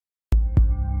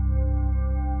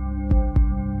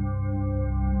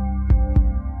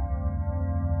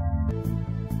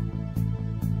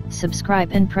subscribe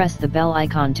and press the bell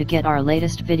icon to get our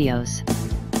latest videos.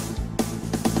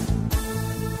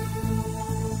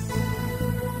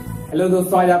 Hello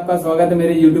दोस्तों, आज आपका स्वागत है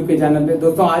मेरे YouTube के चैनल पे।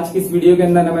 दोस्तों, आज की इस वीडियो के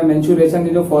अंदर मैं मेंसुरेशन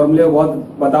के जो फॉर्मूले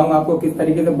बहुत बताऊंगा आपको किस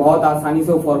तरीके से बहुत आसानी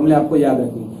से वो फॉर्मूले आपको याद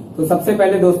रखने। तो सबसे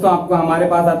पहले दोस्तों आपको हमारे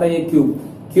पास आता है ये क्यूब।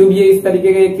 ये इस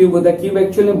तरीके का ये क्यूब होता है। क्यूब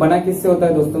एक्चुअली बना किससे होता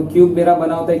है दोस्तों? क्यूब मेरा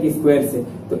बना होता है एक स्क्वायर से।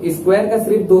 तो स्क्वायर का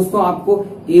सिर्फ दोस्तों आपको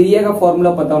एरिया का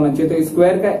फॉर्मूला पता होना चाहिए। तो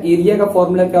स्क्वायर का एरिया का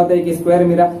फॉर्मूला क्या होता है? एक स्क्वायर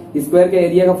मेरा स्क्वायर का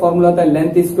एरिया का फॉर्मूला होता है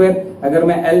लेंथ स्क्वायर। अगर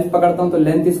मैं एल पकड़ता हूं तो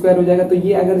लेंथ स्क्वायर हो जाएगा। तो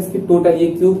ये अगर इसकी टोटल ये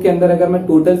क्यूब के अंदर अगर मैं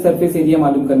टोटल सरफेस एरिया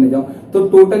मालूम करने जाऊं तो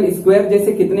टोटल स्क्वायर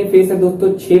जैसे कितने फेस है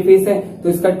दोस्तों? 6 फेस है। तो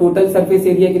इसका टोटल सरफेस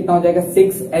एरिया कितना हो जाएगा?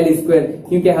 6L square.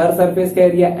 क्योंकि हर सरफेस का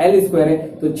एरिया L स्क्वायर है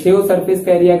तो 6 सरफेस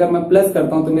का एरिया अगर मैं प्लस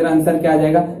करता हूं तो मेरा आंसर क्या आ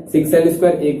जाएगा? 6L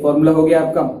square. एक फॉर्मूला हो गया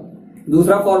आपका।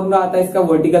 दूसरा फॉर्मूला आता है इसका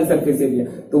वर्टिकल सरफेस एरिया।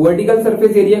 तो वर्टिकल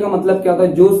सरफेस एरिया का मतलब क्या होता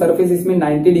है? जो सरफेस इसमें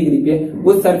 90 डिग्री पे है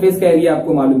उस सरफेस का एरिया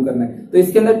आपको मालूम करना है। तो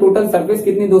इसके अंदर टोटल सरफेस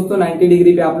कितनी दोस्तों? 90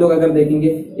 डिग्री पे आप लोग अगर देखेंगे,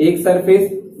 एक सरफेस,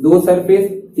 2 सरफेस,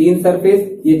 3 सरफेस,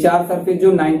 ये 4 सरफेस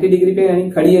जो 90 डिग्री पे यानी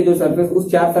खड़ी है जो सरफेस,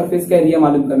 उस 4 सरफेस का एरिया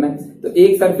मालूम करना है। तो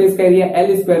एक सरफेस का एरिया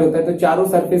L स्क्वायर होता है। तो चारों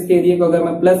सरफेस के एरिया को अगर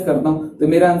मैं प्लस करता हूं तो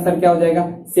मेरा आंसर क्या हो जाएगा?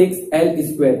 4L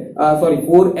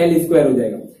स्क्वायर हो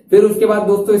जाएगा। फिर उसके बाद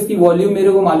दोस्तों इसकी वॉल्यूम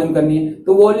मेरे को मालूम करनी है।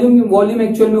 तो वॉल्यूम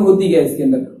एक्चुअल में होती क्या है? इसके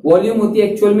अंदर वॉल्यूम होती है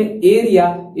एक्चुअल में एरिया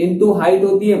इंटू हाइट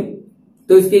होती है।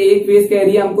 तो इसके एक फेस का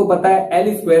एरिया हमको पता है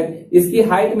L स्क्वायर। इसकी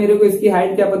हाइट मेरे को इसकी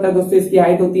हाइट क्या पता है दोस्तों? इसकी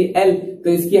हाइट होती है L। तो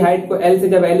इसकी हाइट को L से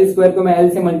जब L स्क्वायर को मैं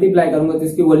L से मल्टीप्लाई करूंगा तो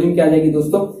इसकी वॉल्यूम क्या आ जाएगी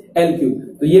दोस्तों? L cube.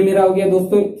 तो ये मेरा हो गया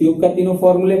दोस्तों क्यूब का तीनों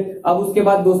फॉर्मूले। अब उसके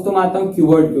बाद दोस्तों मैं आता हूँ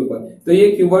क्यूबॉइड के ऊपर। तो ये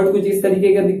क्यूबॉइड कुछ इस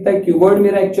तरीके का दिखता है। क्यूबॉइड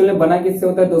मेरा एक्चुअल में बना किससे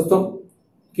होता है दोस्तों?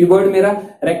 क्यूबॉइड मेरा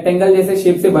रेक्टेंगल जैसे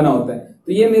शेप से बना होता है।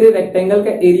 तो ये मेरे रेक्टेंगल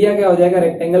का एरिया क्या हो जाएगा?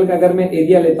 रेक्टेंगल का अगर मैं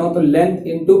एरिया लेता हूं तो लेंथ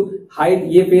इंटू हाइट,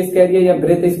 ये फेस का एरिया या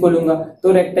ब्रेथ इसको लूंगा।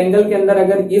 तो रेक्टेंगल के अंदर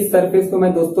अगर इस सरफेस को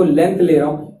मैं दोस्तों लेंथ ले रहा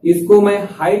हूं, इसको मैं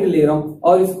हाइट ले रहा हूं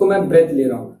और इसको मैं ब्रेथ ले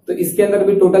रहा हूं, तो इसके अंदर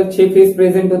भी टोटल 6 फेस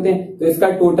प्रेजेंट होते हैं। तो इसका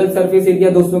टोटल सरफेस एरिया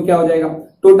दोस्तों क्या हो जाएगा?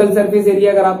 टोटल सरफेस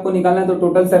एरिया अगर आपको निकालना है तो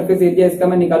टोटल सरफेस एरिया इसका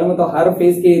मैं निकालूंगा तो हर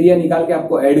फेस के एरिया निकाल के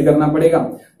आपको ऐड करना पड़ेगा।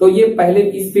 तो ये पहले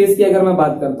इस फेस की अगर मैं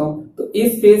बात करता हूं तो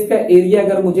इस फेस का एरिया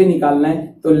अगर मुझे निकालना है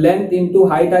तो लेंथ इंटू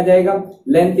हाइट आ जाएगा।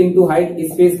 लेंथ इंटू हाइट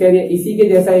इस फेस का एरिया। इसी के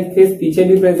जैसा एक फेस पीछे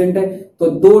भी प्रेजेंट है तो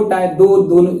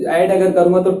दोनों ऐड अगर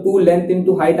करूंगा तो 2 लेंथ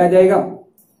इंटू हाइट आ जाएगा।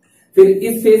 फिर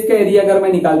इस फेस का एरिया अगर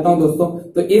मैं निकालता हूं दोस्तों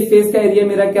तो इस फेस का एरिया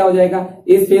मेरा क्या हो जाएगा?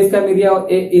 इस फेस का एरिया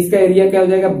इसका एरिया क्या हो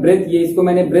जाएगा? ब्रेथ। ये इसको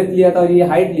मैंने ब्रेथ लिया था और ये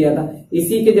हाइट लिया था।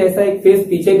 इसी के जैसा एक फेस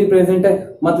पीछे भी प्रेजेंट है,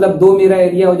 मतलब 2 मेरा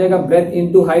एरिया हो जाएगा ब्रेथ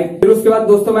इंटू हाइट। फिर उसके बाद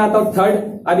दोस्तों मैं आता हूं थर्ड।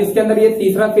 अब इसके अंदर ये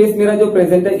तीसरा फेस मेरा जो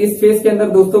प्रेजेंट है, इस फेस के अंदर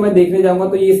दोस्तों मैं देखने जाऊंगा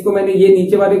तो ये इसको मैंने ये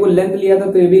नीचे वाले को लेंथ लिया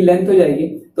था तो ये भी लेंथ हो जाएगी।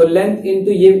 तो लेंथ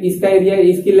इंटू ये इसका एरिया,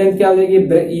 इसकी लेंथ क्या हो जाएगी?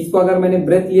 इसको अगर मैंने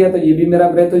ब्रेथ लिया तो ये भी मेरा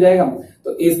ब्रेथ हो जाएगा।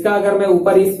 तो इसका अगर मैं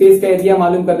ऊपर इस फेस का एरिया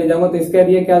मालूम करने जाऊंगा तो इसका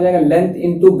एरिया क्या हो जाएगा? Length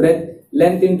into breadth.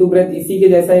 Length into breadth, इसी के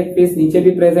जैसा एक फेस नीचे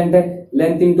भी प्रेजेंट है,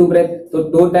 लेंथ इंटू ब्रेथ। तो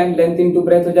 2 टाइम लेंथ इंटू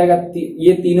ब्रेथ हो जाएगा।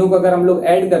 ये तीनों को अगर हम लोग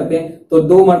ऐड करते हैं तो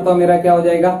 2 मरतबा मेरा क्या हो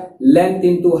जाएगा? लेंथ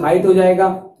इंटू हाइट हो जाएगा।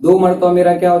 2 मरतबा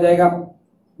मेरा क्या हो जाएगा?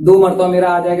 2 मरतबा मेरा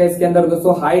आ जाएगा इसके अंदर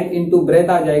दोस्तों हाइट इंटू ब्रेथ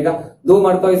आ जाएगा। 2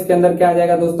 मरतबा इसके अंदर क्या आ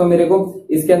जाएगा दोस्तों? मेरे को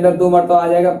इसके अंदर 2 मरतबा आ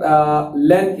जाएगा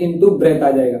लेंथ इंटू ब्रेथ आ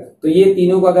जाएगा। तो ये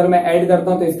तीनों को अगर मैं ऐड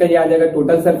करता हूं तो इसका ये आ जाएगा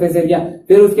टोटल सरफेस एरिया।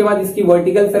 फिर उसके बाद इसकी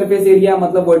वर्टिकल सरफेस एरिया,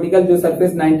 मतलब वर्टिकल जो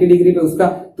सरफेस 90 डिग्री पे उसका,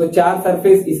 तो 4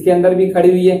 सरफेस इसके अंदर भी खड़ी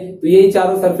हुई है तो यही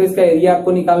चारों सरफेस का एरिया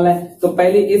आपको निकालना है। तो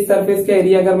पहले इस सरफेस का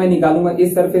एरिया अगर मैं निकालूंगा,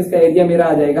 इस सरफेस का एरिया मेरा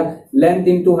आ जाएगा लेंथ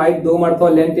इंटू हाइट, 2 मरतबा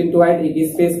लेंथ इंटू हाइट, एक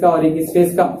इस फेस का और एक इस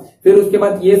फेस का। फिर उसके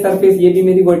बाद ये सरफेस, ये भी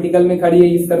मेरी वर्टिकल में खड़ी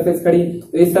है, इस सरफेस खड़ी है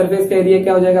तो इस सरफेस का एरिया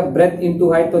क्या हो जाएगा? Breath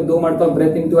into height. तो 2 मरतबा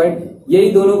ब्रेथ इंटू हाइट।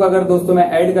 यही दोनों को अगर दोस्तों मैं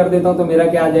ऐड कर देता हूं तो मेरा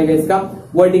क्या आ जाएगा? इसका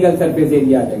वर्टिकल सरफेस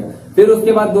एरिया आ जाएगा। फिर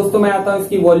उसके बाद दोस्तों मैं आता हूं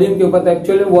इसकी वॉल्यूम के ऊपर। तो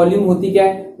एक्चुअली वॉल्यूम होती क्या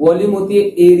है? वॉल्यूम होती है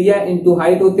एरिया इंटू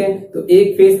हाइट होते हैं। तो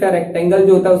एक फेस का रेक्टेंगल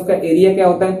जो होता है उसका एरिया क्या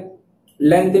होता है?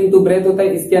 लेंथ इंटू ब्रेथ होता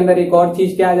है। इसके अंदर एक और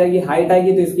चीज क्या आ जाएगी? हाइट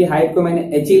आएगी। तो इसकी हाइट को मैंने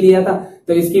h ही लिया था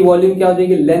तो इसकी वॉल्यूम क्या हो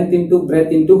जाएगी? Length into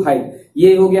breadth into height.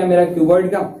 ये हो गया मेरा क्यूबॉइड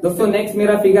का। दोस्तों नेक्स्ट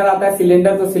मेरा फिगर आता है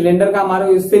सिलेंडर। तो सिलेंडर का हमारा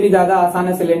इससे भी ज्यादा आसान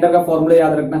है सिलेंडर का फॉर्मूला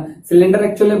याद रखना। सिलेंडर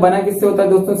एक्चुअली बना किससे होता है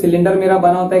दोस्तों? सिलेंडर मेरा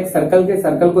बना होता है एक सर्कल के।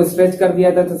 सर्कल को स्ट्रेच कर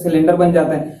दिया था तो सिलेंडर बन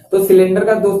जाता है। तो सिलेंडर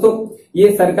का दोस्तों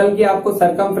ये सर्कल की आपको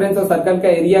सर्कमफ्रेंस और सर्कल का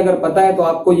एरिया अगर पता है तो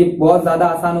आपको ये बहुत ज्यादा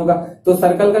आसान होगा। तो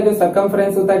सर्कल का जो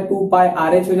सर्कमफ्रेंस होता है 2 पाई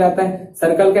आर एच हो जाता है,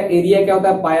 सर्कल का एरिया क्या होता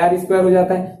है पाई आर स्क्वायर हो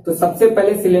जाता है। तो सबसे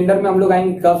पहले सिलेंडर में हम लोग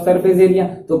आएंगे कर्व सरफेस एरिया।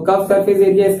 तो कर्व सरफेस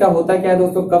एरिया इसका होता क्या है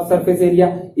दोस्तों, कर्व सरफेस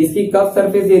एरिया, इसकी कर्व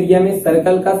सरफेस एरिया में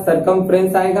सर्कल का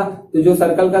सर्कमफ्रेंस आएगा। तो जो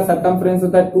सर्कल का सर्कमफ्रेंस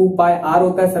होता है 2 पाई आर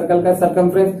होता है सर्कल का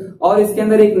सर्कमफ्रेंस, और इसके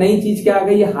अंदर एक नई चीज क्या आ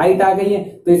गई है, हाइट आ गई है।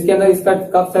 तो इसके अंदर इसका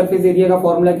कर्व सरफेस एरिया का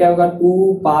फॉर्मूला क्या होगा,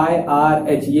 2 पाई आर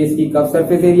एच, ये इसकी कर्व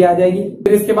सरफेस एरिया आ जाएगी।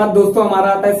 फिर इसके बाद दोस्तों हमारा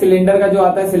आता है सिलेंडर का, जो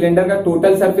आता है सिलेंडर का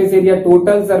total surface area.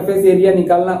 Total surface area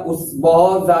निकालना उस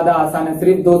बहुत ज्यादा आसान है।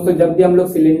 सिर्फ दोस्तों जब भी हम लोग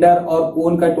सिलेंडर और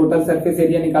कोन का टोटल सरफेस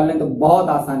एरिया निकालना है तो बहुत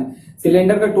आसान है।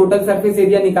 सिलेंडर का टोटल सरफेस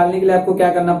एरिया निकालने के लिए आपको क्या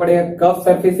करना पड़ेगा, कर्व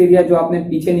सरफेस एरिया जो आपने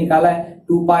पीछे निकाला है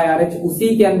 2 पाई आर एच, उसी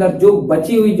के अंदर जो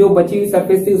बची हुई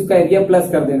सरफेस थी उसका एरिया प्लस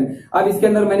कर देना है। अब इसके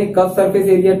अंदर मैंने कर्व सरफेस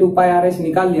एरिया 2 पाई आर एच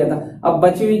निकाल लिया था। अब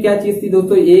बची हुई क्या चीज थी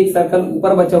दोस्तों, एक सर्कल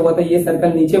ऊपर बचा हुआ था, ये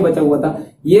सर्कल नीचे बचा हुआ था।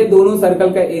 ये दोनों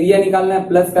सर्कल का एरिया निकालना है,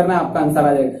 प्लस करना है, आपका आंसर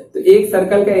आ जाएगा। तो एक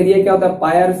सर्कल का एरिया क्या होता है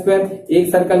पाई आर स्क्वायर,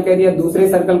 एक सर्कल का एरिया दूसरे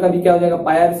सर्कल का भी क्या हो जाएगा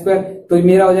पाई आर स्क्वायर। तो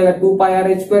मेरा हो जाएगा 2 पाई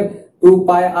R H square, 2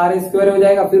 pi are square हो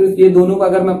जाएगा। फिर ये दोनों को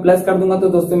अगर मैं प्लस कर दूंगा तो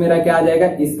दोस्तों मेरा क्या आ जाएगा,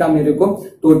 इसका मेरे को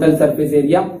टोटल सरफेस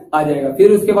एरिया आ जाएगा।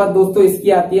 फिर उसके बाद दोस्तों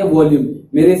इसकी आती है वॉल्यूम।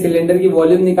 मेरे सिलेंडर की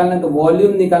वॉल्यूम निकालना है, तो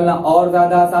वॉल्यूम निकालना और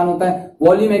ज्यादा आसान होता है।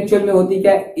 वॉल्यूम एक्चुअल में होती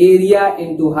क्या है, एरिया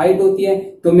इंटू हाइट होती है।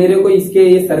 तो मेरे को इसके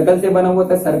ये सर्कल से बना हुआ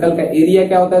था, सर्कल का एरिया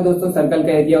क्या होता है दोस्तों, सर्कल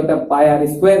का एरिया होता है पाई आर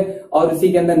स्क्वायर, और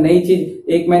उसी के अंदर नई चीज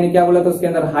एक मैंने क्या बोला था, उसके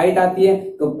अंदर हाइट आती है,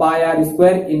 तो पाई आर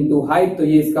स्क्वायर इंटू हाइट। तो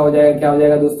ये इसका हो जाएगा, क्या हो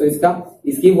जाएगा दोस्तों,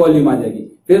 इसकी वॉल्यूम आ जाएगी।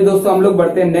 फिर दोस्तों हम लोग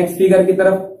बढ़ते हैं नेक्स्ट फिगर की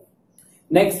तरफ।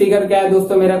 नेक्स्ट फिगर क्या है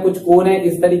दोस्तों, मेरा कुछ कोन है,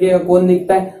 इस तरीके का कोन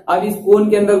दिखता है। अब इस कोन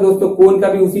के अंदर दोस्तों कोन का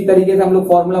भी उसी तरीके से हम लोग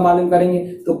फॉर्मूला मालूम करेंगे।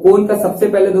 तो कोन का सबसे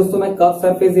पहले दोस्तों मैं कर्व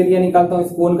सरफेस एरिया निकालता हूं।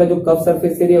 इस कोन का जो कर्व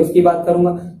सरफेस एरिया उसकी बात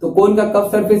करूंगा। तो कोन का कर्व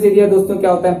सरफेस एरिया दोस्तों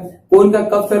क्या होता है, कोन का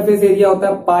कर्व सरफेस एरिया होता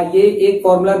है पाई, ये एक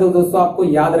फॉर्मूला दोस्तों आपको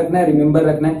याद रखना है, रिमेंबर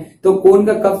रखना है। तो कोन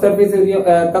का कर्व सरफेस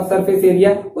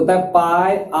एरिया होता है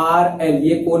पाई आर एल,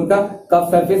 ये कोन का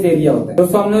कर्व सरफेस एरिया होता है।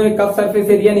 दोस्तों हमने कर्व सरफेस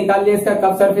एरिया निकाल लिया, इसका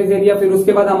कर्व सरफेस एरिया। फिर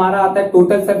उसके बाद हमारा आता है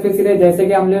टोटल सरफेस एरिया, जैसे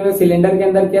कि हमने सिलेंडर के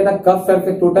अंदर किया था। Curve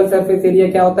surface total surface area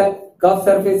क्या होता है, कर्व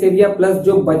सरफेस एरिया प्लस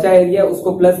जो बचा एरिया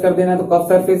उसको प्लस कर देना। तो कर्व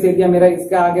सरफेस एरिया मेरा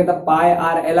इसका आ गया था पाई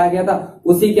आर एल आ गया था।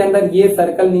 उसी के अंदर ये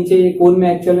सर्कल नीचे, ये कोन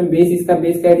में एक्चुअल में बेस, इसका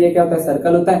बेस का एरिया क्या होता है,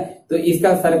 सर्कल होता है। तो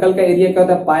इसका सर्कल का एरिया क्या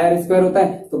होता है, पाई आर स्क्वायर होता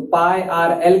है। तो पाई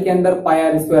आर एल के अंदर पाई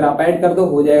आर स्क्वायर आप ऐड कर दो,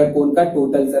 हो जाएगा कोन का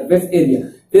टोटल सरफेस एरिया।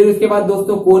 फिर उसके बाद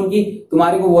दोस्तों कोन की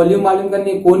तुम्हारे को वॉल्यूम मालूम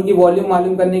करनी है। कोन की वॉल्यूम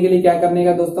मालूम करने के लिए क्या करने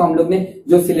का दोस्तों, हम लोग ने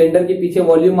जो सिलेंडर के पीछे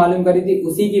वॉल्यूम मालूम करी थी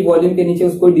उसी की वॉल्यूम के नीचे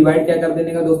उसको डिवाइड क्या कर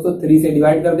देने का दोस्तों, 3 से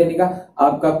डिवाइड कर देने का,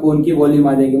 आपका कोन की वॉल्यूम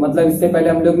आ जाएगी। मतलब इससे पहले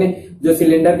हम लोग ने जो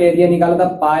सिलेंडर का एरिया निकाला था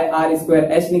पाई आर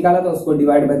स्क्वायर एच निकाला था, उसको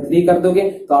डिवाइड बाय 3 कर दोगे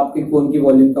तो आपकी कोन की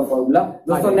वॉल्यूम का फॉर्मूला।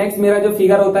 दोस्तों नेक्स्ट मेरा जो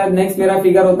फिगर होता है, नेक्स्ट मेरा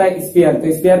फिगर होता है स्फीयर।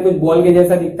 तो स्फीयर कुछ बॉल के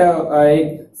जैसा दिखता है,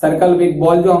 एक सर्कल, एक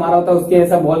बॉल जो हमारा होता है उसके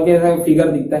ऐसा बॉल के जैसा फिगर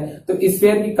दिखता है। तो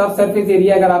स्फीयर की कर्व सरफेस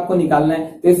एरिया अगर आपको निकालना है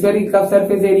तो स्फीयर की कर्व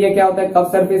सरफेस एरिया क्या होता है, कर्व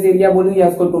सरफेस एरिया बोलूं या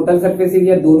उसको टोटल सरफेस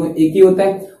एरिया, दोनों एक ही होता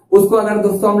है। उसको अगर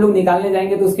दोस्तों हम लोग निकालने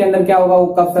जाएंगे तो उसके अंदर क्या होगा, वो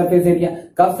curve surface area.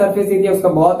 Curve surface area उसका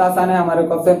बहुत आसान है हमारे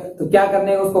कर्व से। तो क्या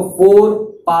करने का उसको 4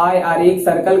 पाई आर, एक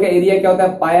सर्कल का एरिया क्या होता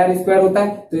है पाई आर स्क्वायर होता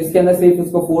है। तो इसके अंदर सिर्फ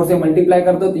उसको 4 से मल्टीप्लाई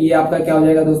कर दो तो ये आपका क्या हो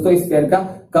जाएगा दोस्तों, स्फीयर का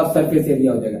कर्व सरफेस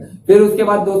एरिया हो जाएगा। फिर उसके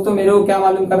बाद दोस्तों मेरे को क्या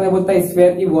मालूम करने बोलता है,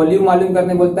 स्फीयर की वॉल्यूम मालूम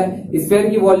करने बोलता है। स्फीयर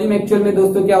की वॉल्यूम एक्चुअल में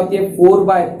दोस्तों क्या होती है,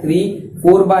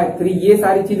 4/3 ये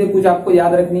सारी चीजें कुछ आपको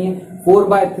याद रखनी है।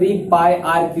 4/3 पाई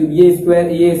आर क्यूब, ये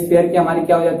स्फीयर की हमारी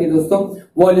क्या हो जाती है दोस्तों,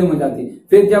 वॉल्यूम हो जाती है।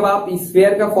 फिर जब आप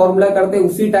स्फीयर का फॉर्मूला करते हैं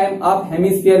उसी टाइम आप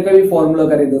हेमिस्फीयर का भी फॉर्मूला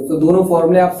करें दोस्तों, दोनों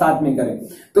फॉर्मूले आप साथ में करें।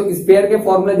 तो स्फीयर के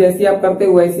फॉर्मूला जैसे आप करते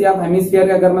हैं वैसे आप हेमिस्फीयर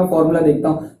का अगर मैं फॉर्मूला देखता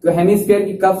हूं तो हेमिस्फीयर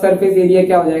की कर्व सरफेस एरिया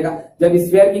क्या हो जाएगा, जब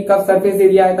स्फीयर की कर्व सरफेस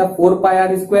एरिया आया था 4 पाई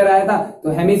आर स्क्वायर आया था,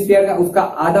 तो हेमिस्फीयर का उसका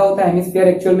आधा होता है। हेमिस्फीयर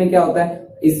एक्चुअल में क्या होता है,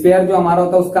 स्फीयर जो हमारा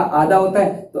होता है उसका आधा होता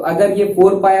है। तो अगर ये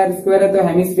 4 पाई आर स्क्वायर है तो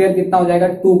हेमिस्फीयर कितना हो जाएगा,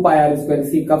 2 पाई आर स्क्वायर।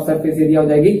 इसकी कर्व सरफेस एरिया हो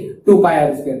जाएगी 2 पाई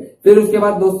आर स्क्वायर। फिर उसके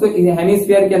बाद दोस्तों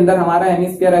हेमिस्फीयर के अंदर हमारा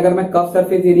हेमिस्फीयर, अगर मैं कर्व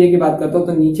सरफेस एरिया की बात करता हूँ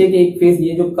तो नीचे के एक फेस,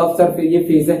 ये जो कर्व सरफेस ये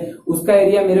फेस है उसका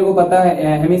एरिया मेरे को पता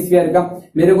है, हेमिस्फीयर का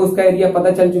मेरे को उसका एरिया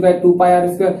पता चल चुका है 2 पाई आर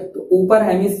स्क्वायर। तो ऊपर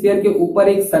हेमिस्फीयर के ऊपर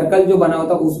एक सर्कल जो बना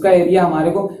होता है उसका एरिया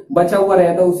हमारे को बचा हुआ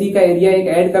रहता है, उसी का एरिया एक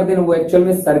ऐड कर देना, वो एक्चुअल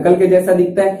में सर्कल के जैसा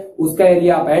दिखता है, उसका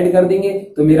एरिया आप ऐड कर देंगे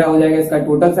तो मेरा हो जाएगा इसका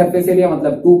टोटल सरफेस एरिया।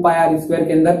 मतलब 2 पाई आर स्क्वायर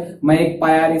के अंदर मैं एक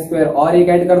पाई आर स्क्वायर और एक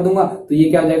ऐड कर दूंगा तो ये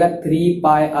क्या हो जाएगा, 3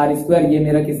 पाई आर स्क्वायर। ये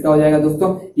मेरा किसका हो जाएगा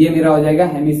दोस्तों, ये मेरा हो जाएगा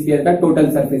हेमिस्फीयर का टोटल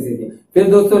सरफेस एरिया। फिर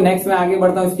दोस्तों नेक्स्ट मैं आगे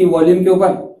बढ़ता हूँ इसकी वॉल्यूम के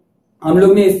ऊपर। हम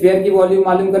लोग ने स्फीयर की वॉल्यूम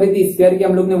मालूम करी थी, स्फीयर की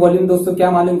हम लोग ने वॉल्यूम दोस्तों क्या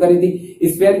मालूम करी थी,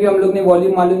 स्फीयर की हम लोग ने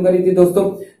वॉल्यूम मालूम करी थी दोस्तों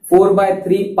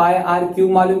 4/3 पाई आर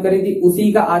क्यूब मालूम करी थी,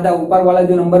 उसी का आधा ऊपर वाला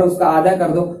जो नंबर है उसका आधा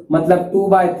कर दो, मतलब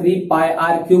 2/3 पाई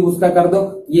आर क्यूब उसका कर दो।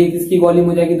 ये किसकी वॉल्यूम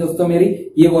हो जाएगी दोस्तों मेरी,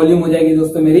 ये वॉल्यूम हो जाएगी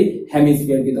दोस्तों मेरी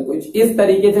हेमिस्फीयर की। तो कुछ इस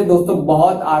तरीके से दोस्तों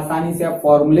बहुत आसानी से आप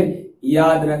फॉर्मूले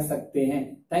याद रख सकते हैं।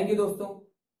 थैंक यू दोस्तों।